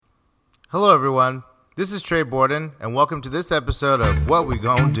Hello, everyone. This is Trey Borden, and welcome to this episode of What We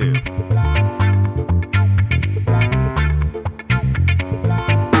Gon' Do.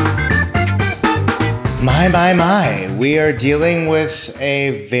 My. We are dealing with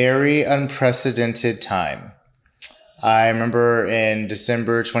a very unprecedented time. I remember in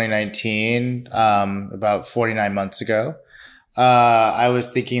December 2019, about 49 months ago, I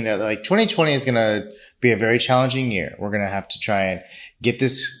was thinking that 2020 is going to be a very challenging year. We're going to have to try and get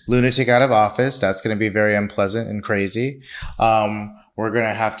this lunatic out of office. That's going to be very unpleasant and crazy. We're going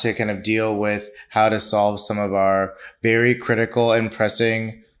to have to kind of deal with how to solve some of our very critical and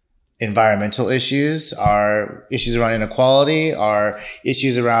pressing environmental issues, our issues around inequality, our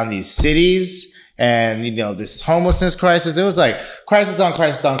issues around these cities, and, this homelessness crisis. It was like crisis on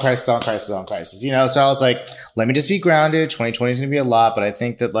crisis on crisis on crisis on crisis, So I was like, let me just be grounded. 2020 is going to be a lot, but I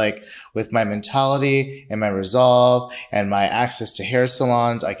think that with my mentality and my resolve and my access to hair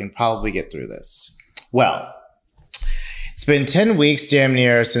salons, I can probably get through this. Well, it's been 10 weeks damn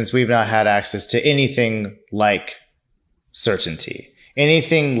near since we've not had access to anything like certainty,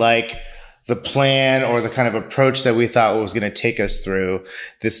 anything like the plan or the kind of approach that we thought was going to take us through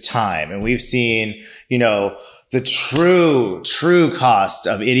this time. And we've seen, the true cost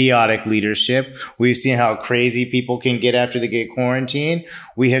of idiotic leadership. We've seen how crazy people can get after they get quarantined.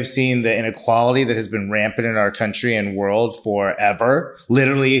 We have seen the inequality that has been rampant in our country and world forever,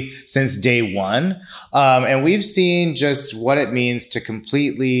 literally since day one. And we've seen just what it means to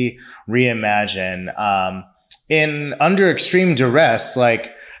completely reimagine, under extreme duress,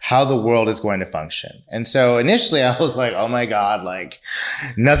 how the world is going to function. And so initially I was like, oh my God,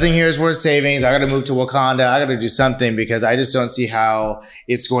 nothing here is worth saving. I got to move to Wakanda. I got to do something because I just don't see how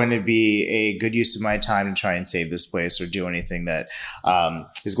it's going to be a good use of my time to try and save this place or do anything that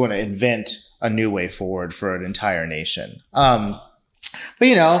is going to invent a new way forward for an entire nation. But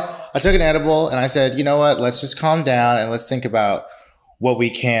I took an edible and I said, you know what, let's just calm down and let's think about what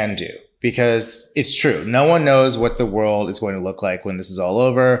we can do. Because it's true. No one knows what the world is going to look like when this is all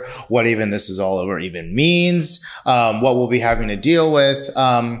over, what even this is all over even means, what we'll be having to deal with.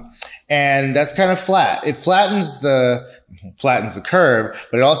 And that's kind of flat. It flattens the curve,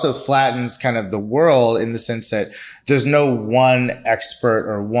 but it also flattens kind of the world in the sense that there's no one expert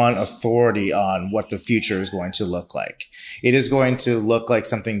or one authority on what the future is going to look like. It is going to look like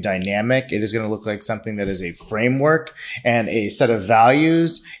something dynamic. It is going to look like something that is a framework and a set of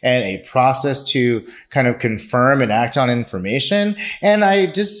values and a process to kind of confirm and act on information. And I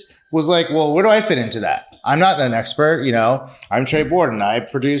just was like, well, where do I fit into that? I'm not an expert, I'm Trey Borden. I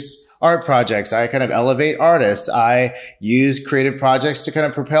produce art projects. I kind of elevate artists. I use creative projects to kind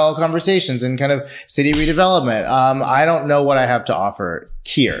of propel conversations and kind of city redevelopment. I don't know what I have to offer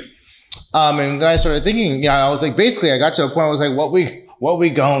here. And then I started thinking, I was like, basically I got to a point where I was like, what we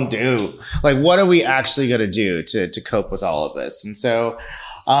gonna do? What are we actually gonna do to cope with all of this? And so,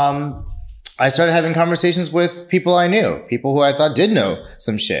 I started having conversations with people I knew, people who I thought did know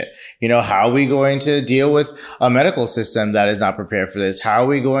some shit. How are we going to deal with a medical system that is not prepared for this? How are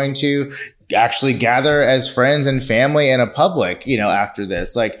we going to actually gather as friends and family and a public, after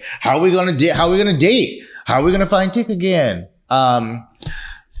this? How are we going to date? How are we going to find Tick again?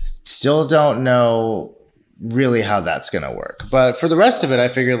 Still don't know really how that's going to work. But for the rest of it, I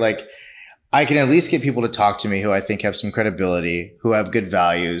figured I can at least get people to talk to me who I think have some credibility, who have good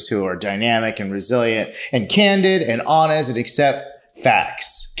values, who are dynamic and resilient and candid and honest and accept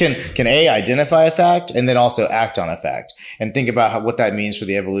facts. Can identify a fact and then also act on a fact and think about what that means for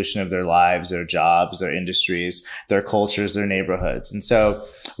the evolution of their lives, their jobs, their industries, their cultures, their neighborhoods. And so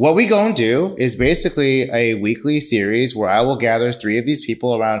what we gonna do is basically a weekly series where I will gather 3 of these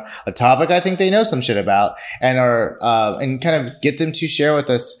people around a topic I think they know some shit about and kind of get them to share with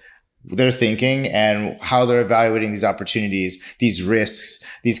us their thinking and how they're evaluating these opportunities, these risks,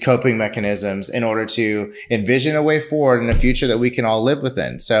 these coping mechanisms in order to envision a way forward in a future that we can all live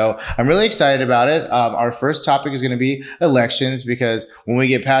within. So I'm really excited about it. Our first topic is going to be elections because when we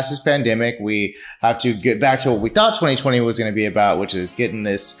get past this pandemic, we have to get back to what we thought 2020 was going to be about, which is getting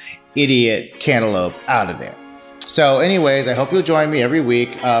this idiot cantaloupe out of there. So anyways, I hope you'll join me every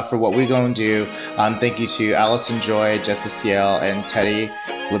week for What We Gonna Do. Thank you to Allison Joy, Justice Ciel, and Teddy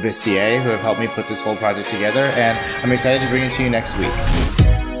Lebissier who have helped me put this whole project together. And I'm excited to bring it to you next week.